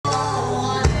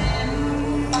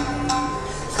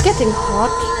melting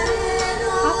pot.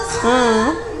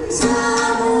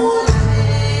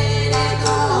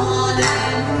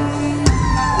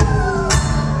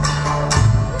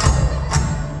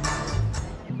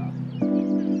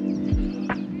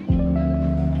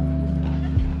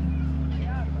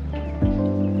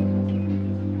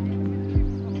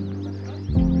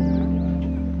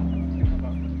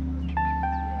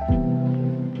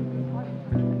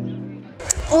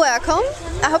 Welcome.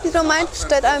 I hope you don't mind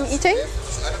that I'm eating,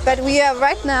 but we are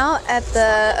right now at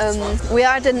the we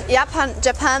are at the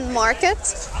Japan market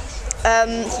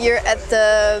here at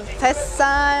the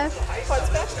Festsaal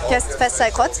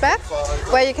Kreuzerg,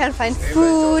 where you can find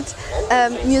food.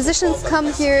 Musicians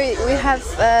come here. We have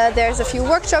there's a few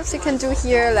workshops you can do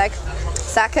here, like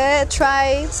sake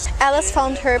try. Alice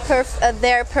found her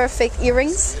their perfect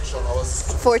earrings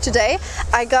for today.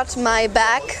 I got my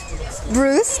back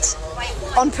bruised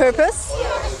on purpose.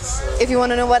 If you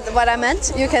want to know what I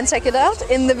meant, you can check it out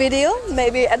in the video,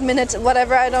 maybe at minute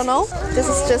whatever, I don't know. This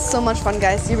is just so much fun,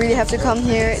 guys. You really have to come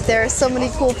here. There are so many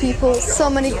cool people, so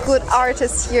many good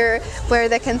artists here where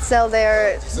they can sell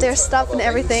their stuff and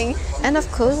everything, and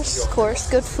of course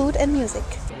good food and music.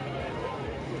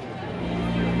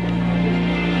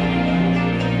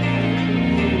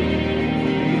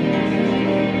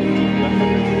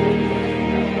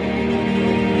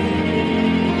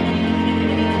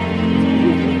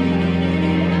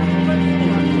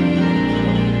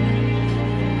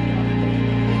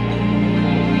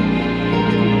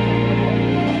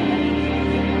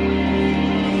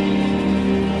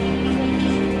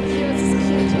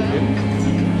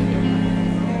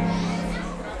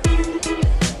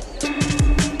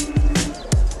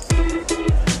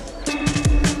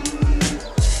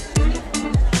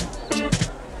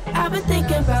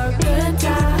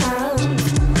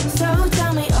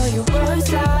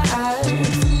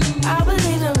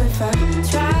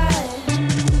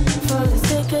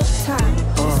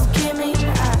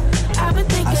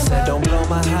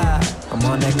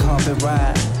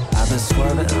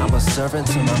 Servant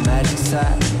to my magic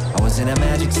side. I was in a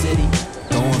magic city,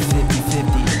 going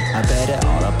 50-50. I bet it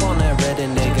all up on that red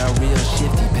and they got real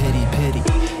shifty. Pity.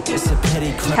 It's a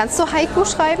petty crime. Kannst du Haiku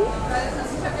schreiben?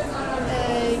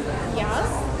 Ja.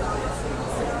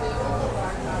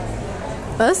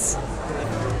 Was?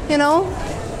 You know,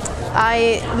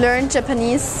 I learned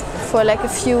Japanese for like a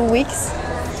few weeks.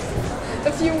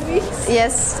 A few weeks?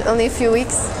 Yes, only a few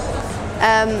weeks.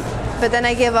 But then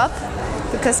I gave up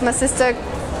because my sister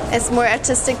is more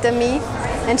artistic than me,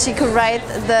 and she could write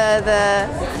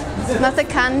not the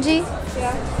kanji,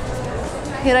 Yeah.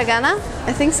 hiragana,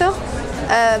 I think so.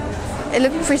 It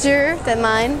looked prettier than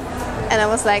mine, and I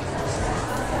was like,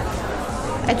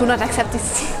 I do not accept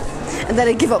this, and then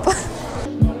I give up.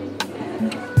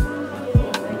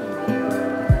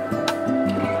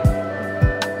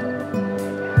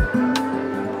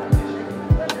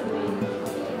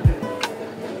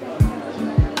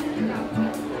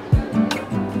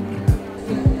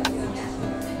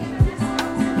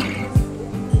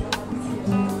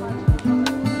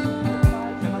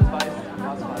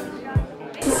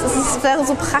 Es wäre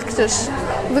so praktisch.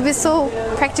 It would be so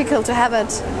practical to have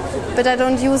it, but I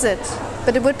don't use it.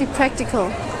 But it would be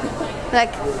practical. Like,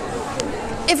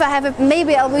 if I have it,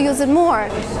 maybe I will use it more.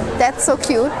 That's so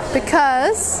cute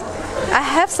because I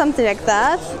have something like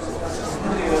that.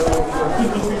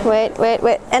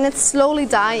 Wait. And it's slowly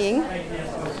dying.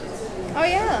 Oh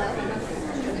yeah.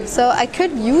 So I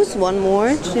could use one more,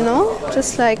 you know?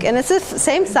 Just like, and it's the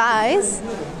same size.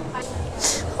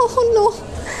 Oh no.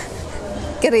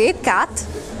 Great cat.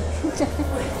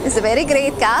 It's a very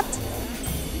great cat.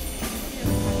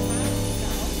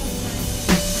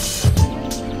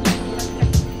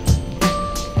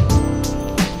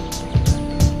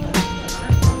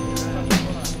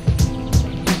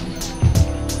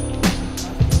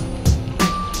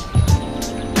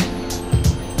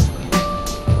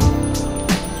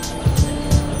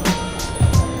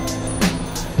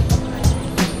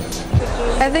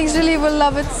 I think Julie will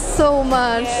love it so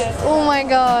much. Yes. Oh my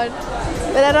god.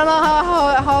 But I don't know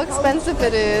how expensive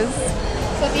it is.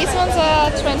 So these ones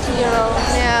are 20 euro.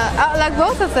 Yeah, like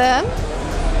both of them?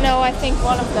 No, I think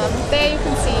one of them. There you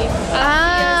can see.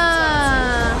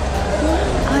 Ah,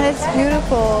 oh, that's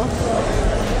beautiful.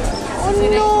 Oh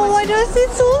no, why does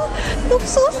it look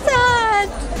so sad?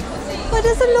 Why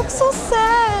does it look so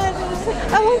sad?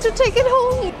 I want to take it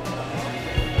home.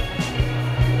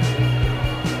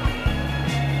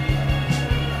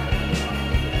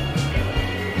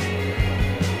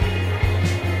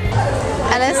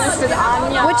 Alice,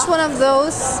 which one of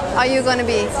those are you going to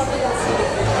be? What's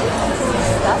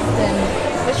that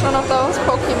then? Which one of those?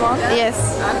 Pokemon? Yes.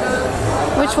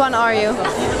 Which one are you?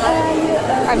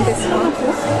 I'm this one.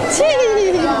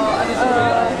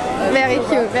 Very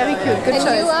cute, very cute. Good And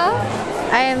choice. you are?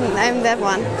 I'm that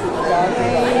one.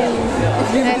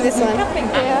 I'm this one.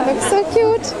 Yeah. Looks so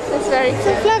cute. It's very So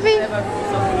cute. fluffy.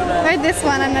 Or this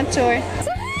one, I'm not sure.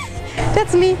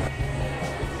 That's me.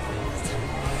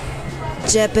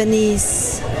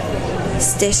 Japanese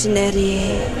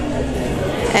stationery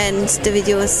and the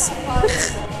videos.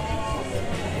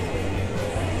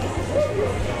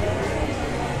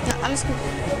 Ja, alles gut.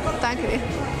 Danke dir.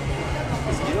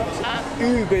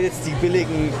 Übelst die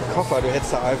billigen Koffer. Du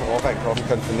hättest da einfach auch einkaufen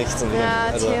können für nichts. Und Ja,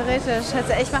 also, theoretisch hätte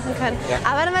sie echt machen können. Ja.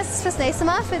 Aber dann weißt du es fürs nächste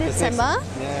Mal, für Dezember.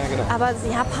 Ja, genau. Aber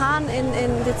Japan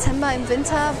in Dezember, im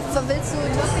Winter, willst du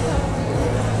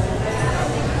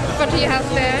What do you have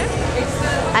there?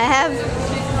 I have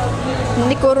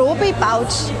Nikorobi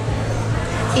pouch.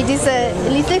 It is a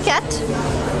little cat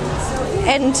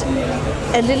and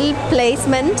a little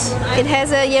placement. It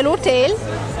has a yellow tail.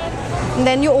 And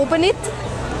then you open it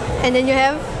and then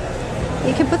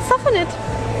you can put stuff in it.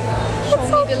 It's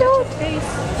so cute.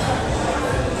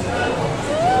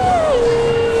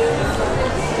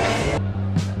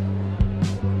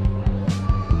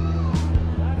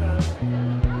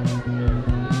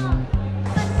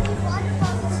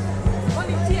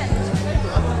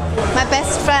 My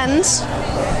best friend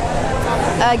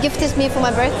gifted me for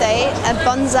my birthday a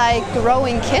bonsai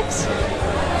growing kit.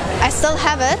 I still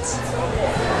have it,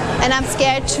 and I'm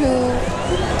scared to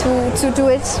do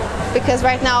it because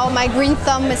right now my green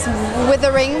thumb is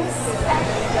withering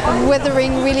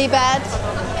really bad,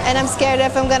 and I'm scared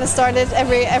if I'm gonna start it,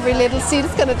 every little seed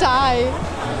is gonna die,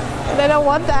 and I don't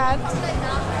want that.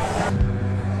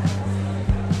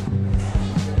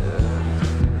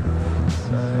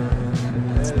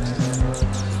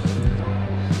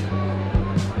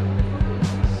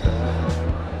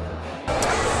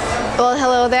 Well,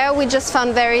 hello there. We just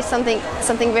found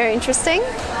something very interesting.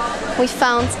 We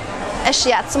found a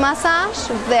shiatsu massage,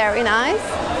 very nice,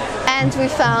 and we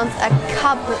found a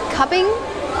cupping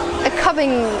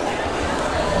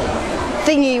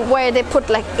thingy where they put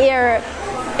like air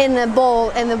in a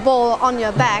bowl on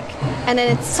your back, and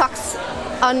then it sucks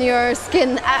on your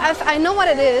skin. I know what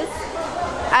it is.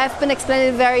 I've been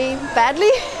explained it very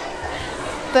badly,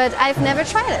 but I've never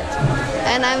tried it,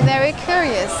 and I'm very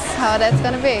curious how that's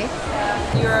gonna be.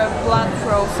 Your blood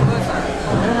flow smoother.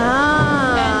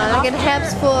 Ah, like it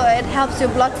helps your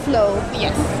blood flow.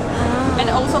 Yes. And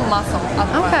also muscle as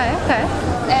well. Okay.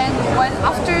 And when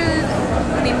after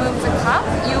remove the cup,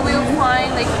 you will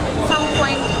find like some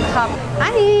point cup.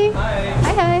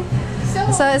 Hi.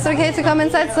 So it's okay to come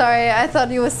inside? Sorry, I thought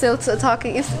you were still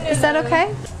talking. Is that okay?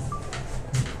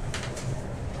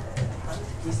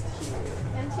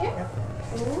 And here?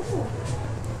 Ooh.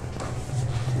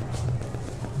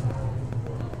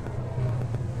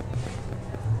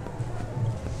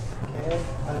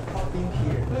 I'll pop in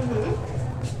here.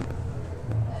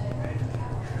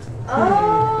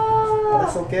 Oh!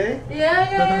 That's okay?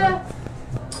 Yeah.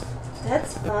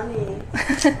 That's funny.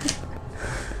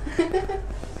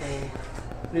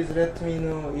 Please let me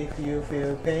know if you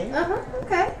feel pain.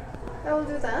 Okay. I will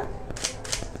do that.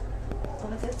 Oh,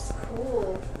 that's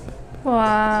cool.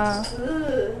 Wow.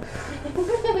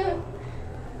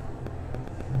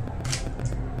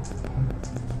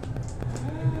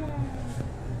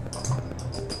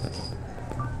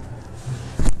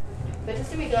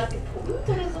 Hättest du mir gerade gepumpt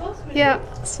oder sowas? Ja,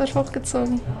 es wird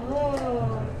hochgezogen.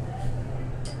 Oh.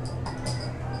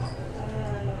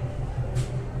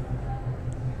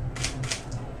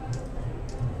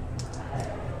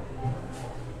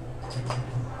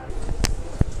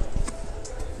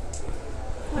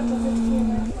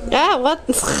 Yeah, what?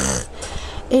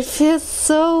 It feels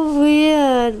so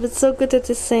weird, but so good at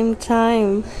the same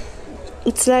time.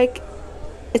 It's like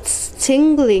it's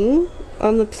tingling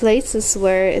on the places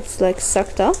where it's like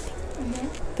sucked up,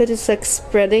 but it's like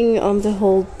spreading on the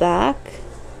whole back.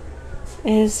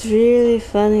 And it's really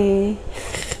funny.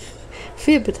 I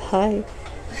feel a bit high,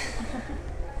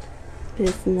 but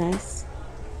it's nice.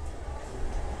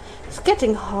 It's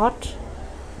getting hot.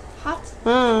 Hot?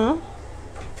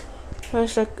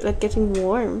 It's like getting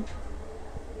warm.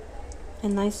 A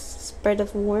nice spread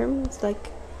of warm. It's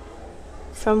like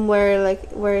from where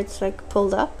it's like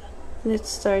pulled up, and it's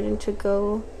starting to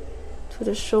go to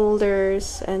the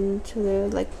shoulders and to the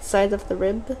like side of the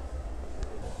rib.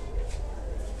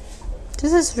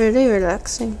 This is really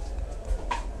relaxing.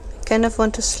 I kind of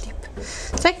want to sleep.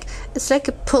 It's like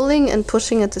a pulling and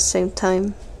pushing at the same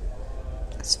time.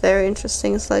 It's very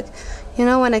interesting. It's like, you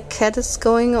know, when a cat is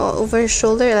going over your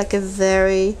shoulder, like a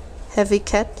very heavy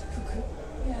cat.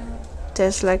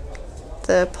 there's like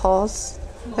the paws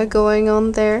are going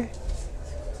on there.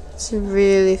 It's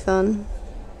really fun.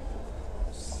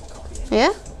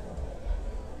 Yeah?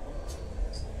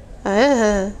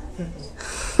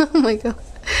 Oh my god.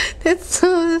 It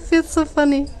feels so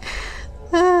funny.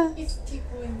 It's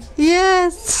tickling.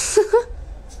 Yes!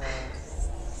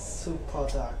 Super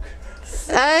dark.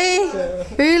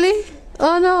 Really?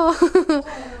 Oh no!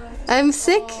 I'm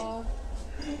sick?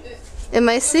 Am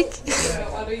I sick?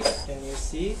 Can you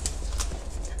see?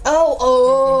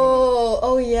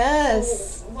 Oh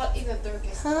yes! What is the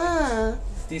darkest? Huh.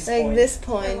 This Like point. this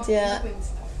point, yeah. こ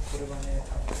れはね、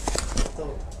そう。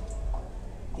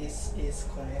This is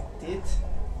connected.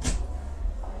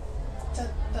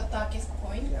 The darkest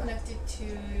point Yeah. connected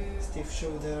to Stiff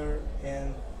shoulder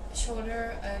and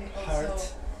shoulder and heart.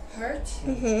 also heart.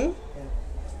 Mm-hmm.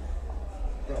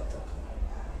 bladder.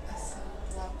 So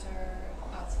bladder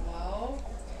as well.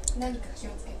 何か気を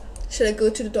つけた? Should I go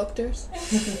to the doctors?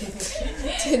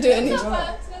 To do any? ちょっ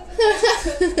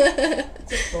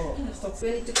と一つ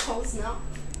We need to pause now.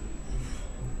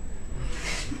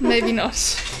 Maybe not.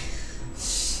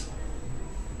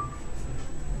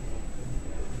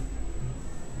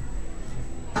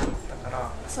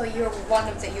 So one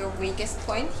of your weakest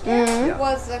point here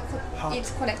was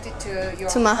it's connected to your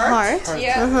To my heart?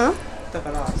 Yeah. Uh-huh. だか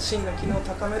ら心の機能を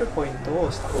高めるポイントを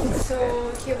した方がいいですね。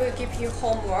 So he will give you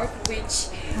homework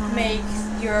which makes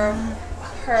your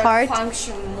heart Heart?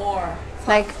 function more.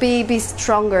 Like be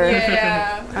stronger.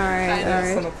 Yeah. Alright,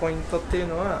 そ alright. のポイントっていう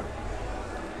のは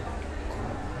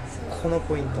この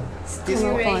ポイント。This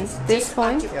Cool. point. point. This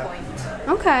point?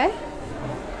 Acupoint. Okay.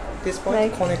 This point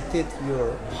Like- connected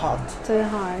your heart. To the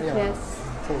heart, Yeah. yes.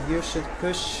 So you should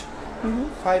push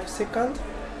 5 seconds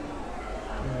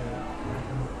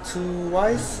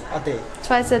twice a day.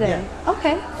 Twice a day. Yeah.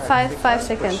 Okay. Five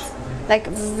seconds. Like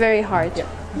very hard. Yeah.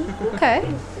 Okay.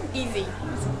 Easy.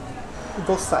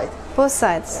 Both sides. Both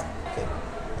sides. Okay.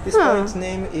 This Huh. point's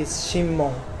name is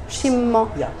Shinmon. Shimmo.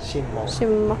 Yeah, Shinmon.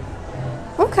 Shimmo.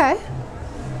 Okay.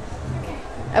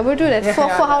 I will do that. For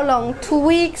how long? 2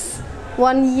 weeks?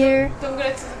 1 year? どんぐら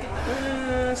い続けた?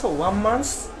 So 1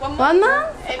 month. 1 1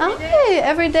 month? Every day? Okay.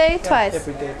 Every day, twice.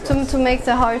 Every day. To make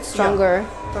the heart stronger.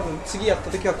 多分次やっ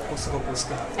た時はここすごく薄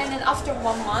くなる。 And then after 1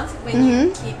 month, when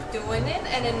you keep doing it,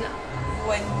 and then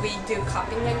when we do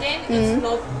cupping again, it's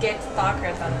not get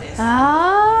darker than this.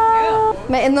 Ah.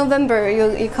 In November,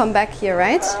 you come back here,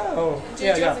 right? Oh,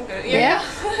 yeah, yeah. Yeah.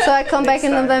 So I come back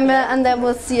in November, and then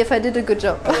we'll see if I did a good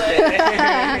job.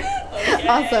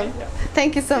 Awesome.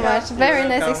 Thank you so much. Very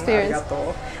nice experience. ありがと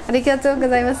う。ありがとうご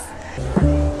ざいま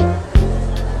す。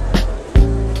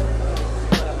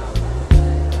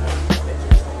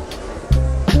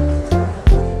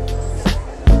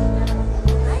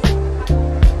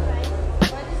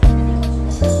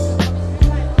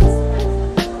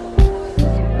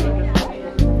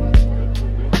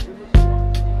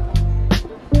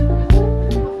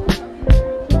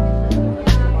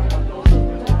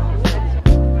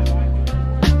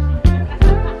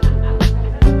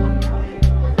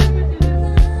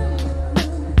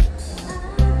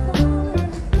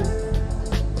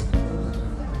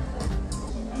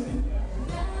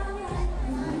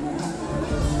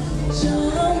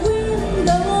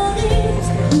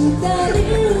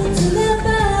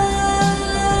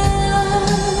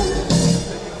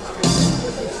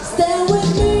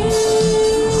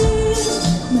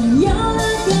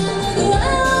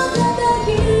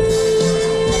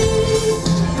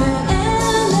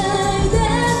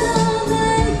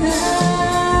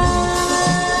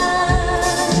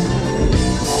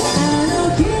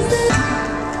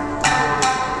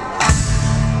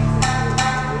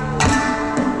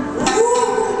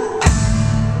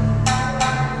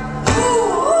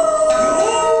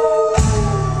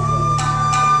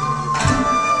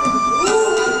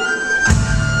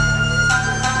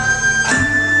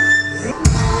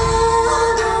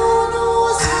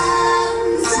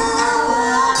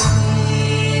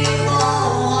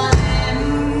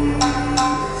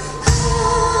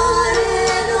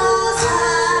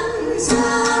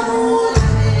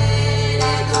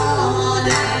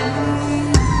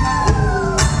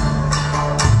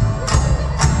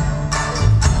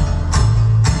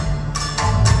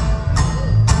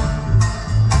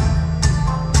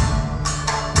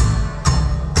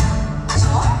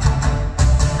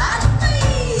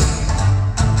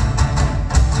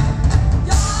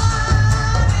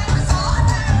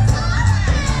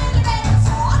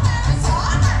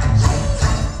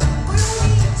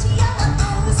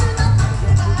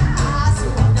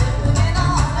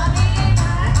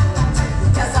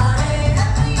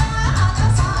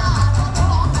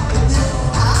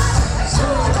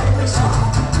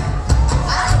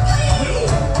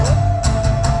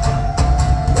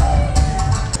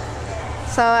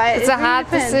So It's a hard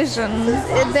decision.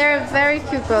 They're very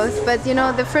cute both, but you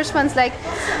know, the first one's like,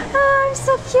 oh, I'm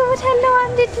so cute, hello,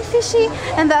 I'm little fishy.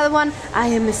 And the other one, I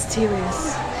am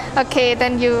mysterious. Okay,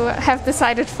 then you have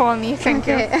decided for me. Thank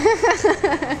you.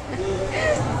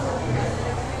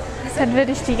 Dann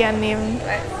würde ich die gern nehmen.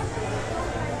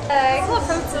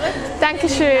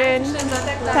 Dankeschön.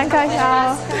 Danke euch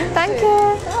auch.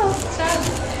 Danke.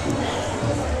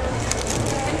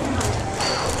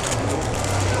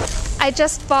 I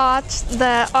just bought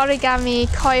the origami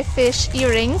koi fish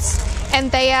earrings,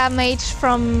 and they are made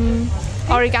from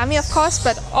origami, of course,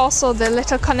 but also the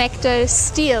little connector is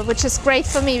steel, which is great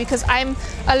for me because I'm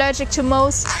allergic to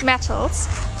most metals,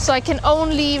 so I can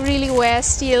only really wear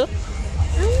steel.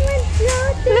 Oh my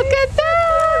god! Look at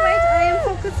that! Wait, I am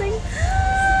focusing.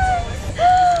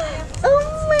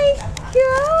 Oh my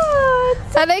god!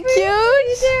 Are they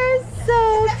cute? They're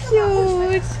so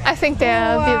cute. I think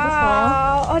they're beautiful.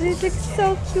 Wow! Oh, this looks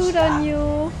so cute on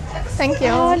you. Thank you.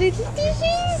 Oh, little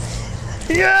fishies.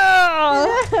 Yeah!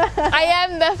 I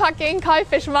am the fucking koi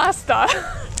fish master. A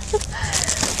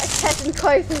cat and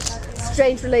koi fish,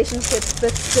 strange relationship,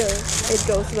 but still, it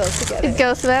goes well together. It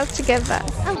goes well together.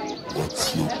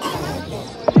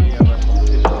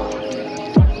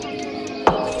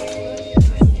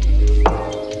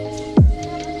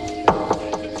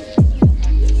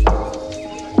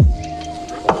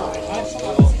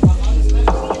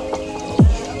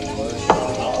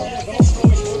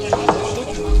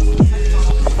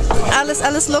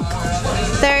 Alice, look,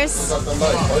 there's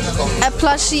a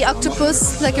plushy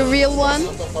octopus, like a real one,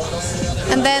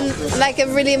 and then like a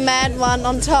really mad one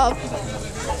on top.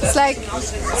 It's like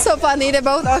so funny, they're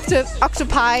both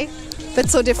octopi, but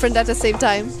so different at the same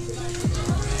time.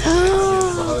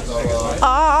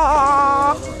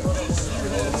 Oh,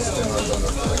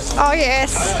 oh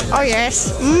yes, oh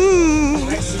yes.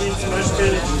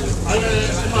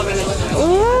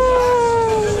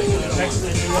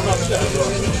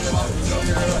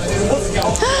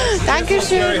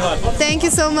 Dankeschön. Thank you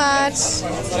so much.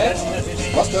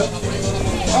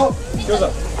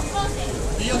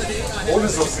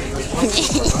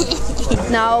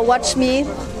 Now watch me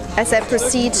as I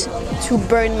proceed to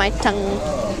burn my tongue.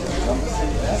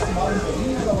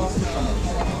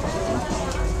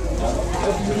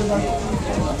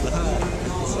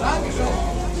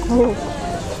 Oh.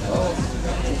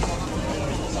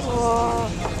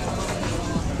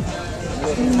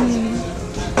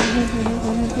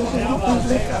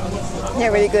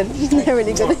 They're really good. They're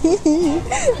really good.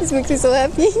 This makes me so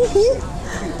happy.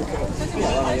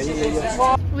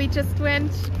 We just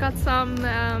got some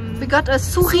We got a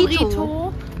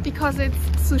surito because it's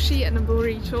sushi and a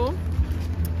burrito.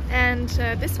 And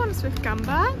this one is with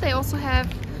gamba. They also have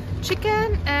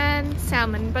chicken and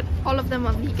salmon, but all of them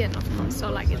are vegan, of course. So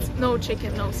like it's no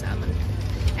chicken, no salmon.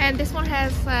 And this one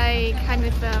has like kind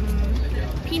of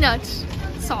peanut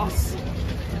sauce.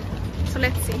 So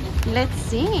let's see. Let's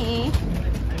see.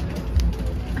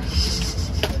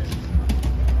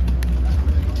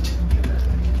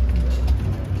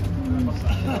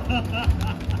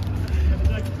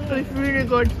 It's really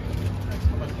good.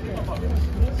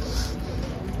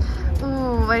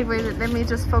 Ooh, wait, let me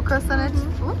just focus on it.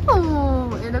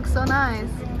 Ooh, it looks so nice.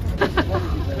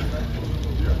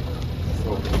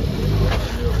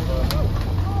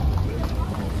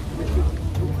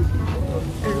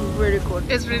 It's really good.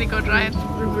 It's really good, right? It's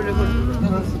really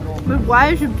good. But why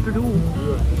is it blue?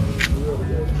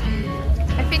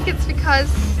 I think it's because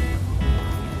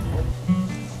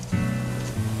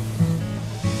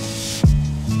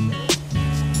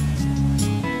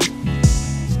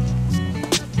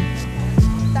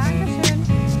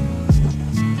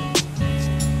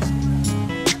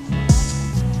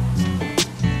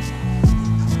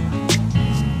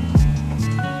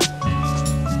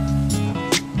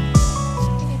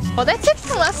well, that's it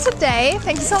from us today.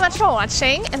 Thank you so much for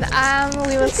watching, and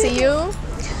we will see you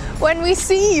when we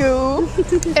see you.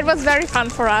 It was very fun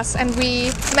for us, and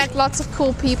we met lots of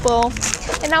cool people,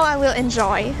 and now I will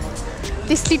enjoy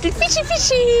this little fishy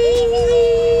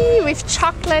with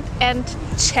chocolate and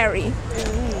cherry.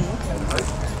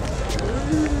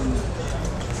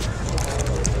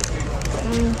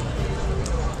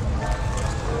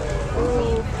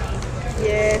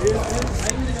 Yeah.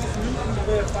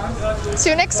 See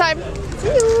you next time.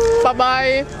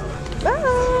 Bye-bye.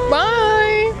 Bye. Bye.